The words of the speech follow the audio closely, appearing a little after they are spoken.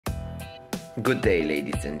Good day,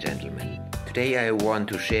 ladies and gentlemen. Today I want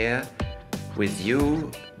to share with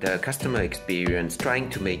you the customer experience trying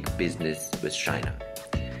to make business with China.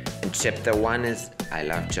 And chapter 1 is I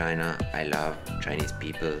love China, I love Chinese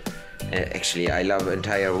people. Actually, I love the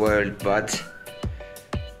entire world, but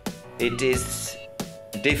it is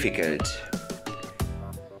difficult.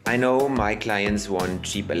 I know my clients want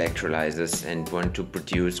cheap electrolyzers and want to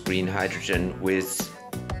produce green hydrogen with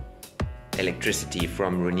electricity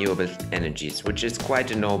from renewable energies, which is quite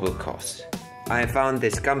a noble cause. I found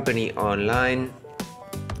this company online.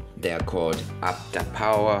 They are called Apter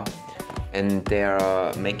Power, and they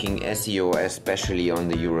are making SEO especially on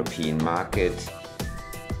the European market,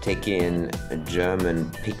 taking German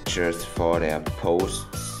pictures for their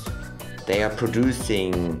posts. They are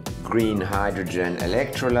producing green hydrogen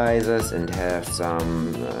electrolyzers and have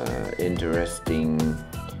some interesting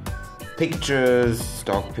pictures,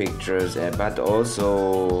 stock pictures, but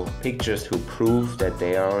also pictures who prove that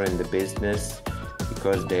they are in the business,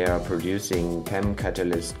 because they are producing PEM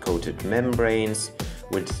catalyst coated membranes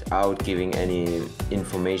without giving any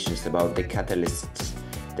information about the catalysts.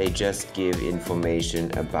 They just give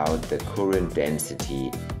information about the current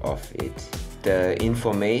density of it. The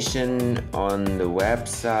information on the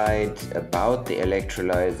website about the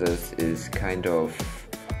electrolyzers is kind of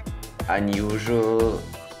unusual,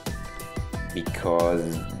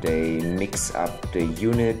 because they mix up the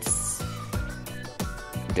units,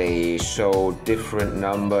 they show different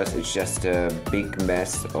numbers, it's just a big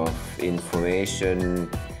mess of information.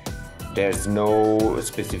 There's no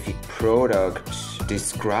specific product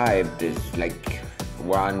described. It's like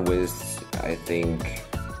one with, I think,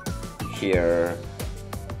 here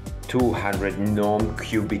 200 norm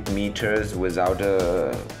cubic meters without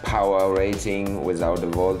a power rating, without a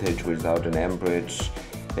voltage, without an amperage.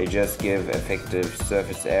 They just give effective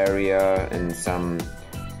surface area and some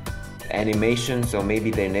animation, so maybe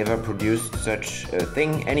they never produced such a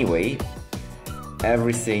thing. Anyway,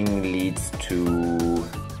 everything leads to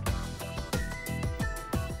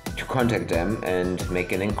contact them and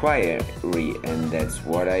make an inquiry, and that's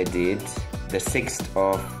what I did the 6th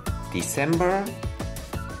of December.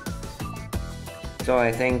 So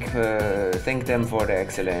I thank them for their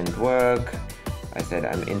excellent work. I said,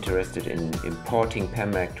 I'm interested in importing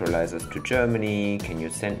PEM electrolyzers to Germany. Can you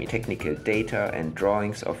send me technical data and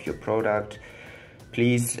drawings of your product?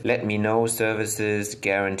 Please let me know services,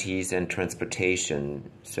 guarantees and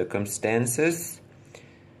transportation circumstances.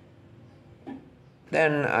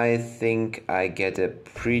 Then I think I get a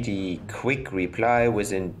pretty quick reply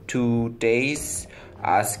within 2 days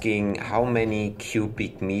asking how many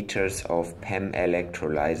cubic meters of PEM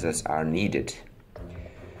electrolyzers are needed.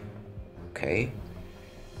 Okay.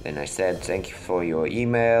 Then I said, thank you for your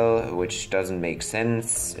email, which doesn't make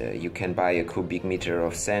sense. You can buy a cubic meter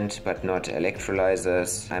of sand, but not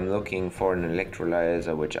electrolyzers. I'm looking for an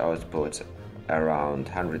electrolyzer which outputs around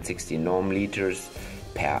 160 norm liters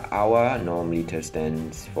per hour. Norm liter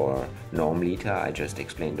stands for norm liter. I just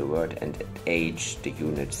explained the word, and H, the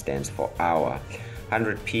unit, stands for hour.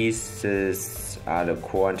 100 pieces are the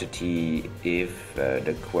quantity if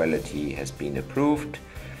the quality has been approved.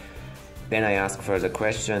 Then I ask further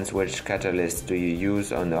questions. Which catalyst do you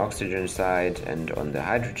use on the oxygen side and on the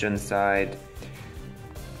hydrogen side?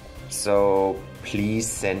 So please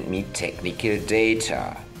send me technical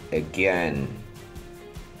data again.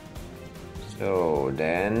 So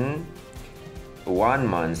then 1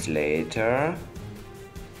 month later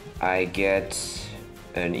I get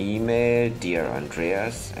an email, dear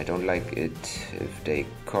Andreas. I don't like it if they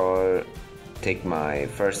take my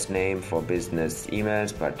first name for business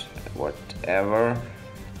emails, but whatever.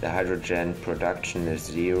 The hydrogen production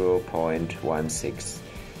is 0.16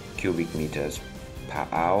 cubic meters per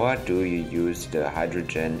hour. Do you use the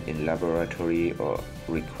hydrogen in laboratory or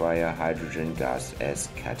require hydrogen gas as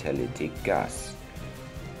catalytic gas?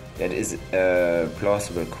 That is a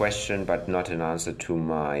plausible question, but not an answer to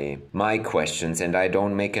my questions, and I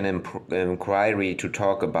don't make an inquiry to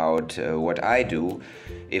talk about what I do.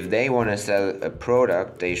 If they want to sell a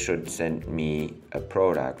product, they should send me a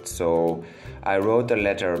product. So I wrote a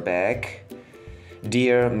letter back.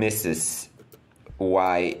 Dear Mrs.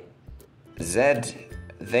 YZ,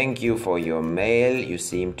 thank you for your mail. You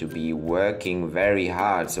seem to be working very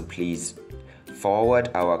hard, so please forward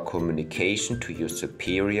our communication to your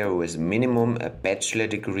superior with minimum a bachelor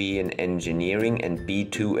degree in engineering and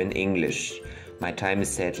B2 in English. My time is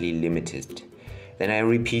sadly limited. Then I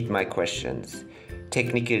repeat my questions.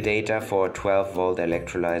 Technical data for a 12-volt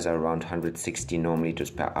electrolyzer around 160 norm liters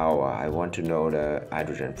per hour. I want to know the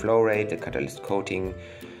hydrogen flow rate, the catalyst coating,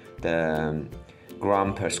 the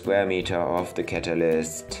gram per square meter of the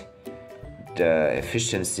catalyst, the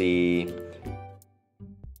efficiency.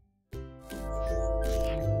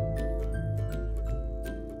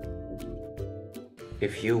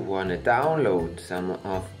 If you want to download some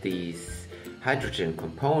of these hydrogen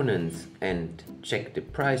components and check the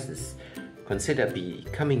prices, consider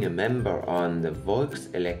becoming a member on the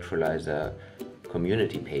VOLKS-ELECTROLYZER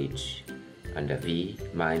community page under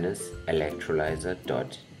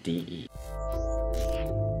v-electrolyzer.de.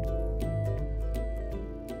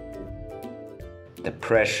 The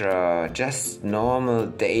pressure, just normal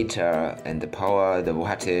data, and the power, the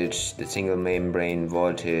wattage, the single membrane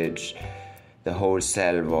voltage, the whole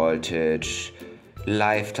cell voltage,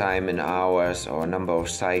 lifetime in hours or number of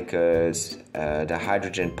cycles, the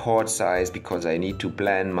hydrogen port size because I need to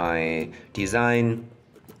plan my design,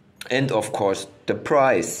 and of course the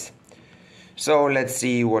price. So let's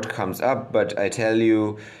see what comes up, but I tell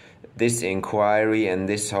you, this inquiry and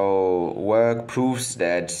this whole work proves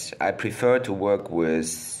that I prefer to work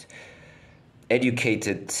with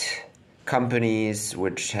educated companies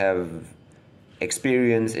which have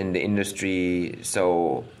experience in the industry.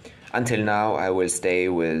 So until now I will stay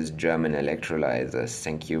with German electrolyzers.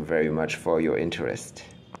 Thank you very much for your interest.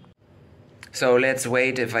 So let's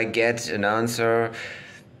wait if I get an answer.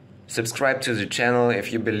 Subscribe to the channel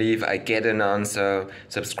if you believe I get an answer.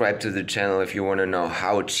 Subscribe to the channel if you want to know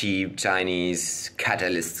how cheap Chinese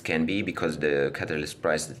catalysts can be, because the catalyst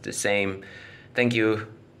price is the same. Thank you.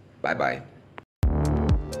 Bye bye.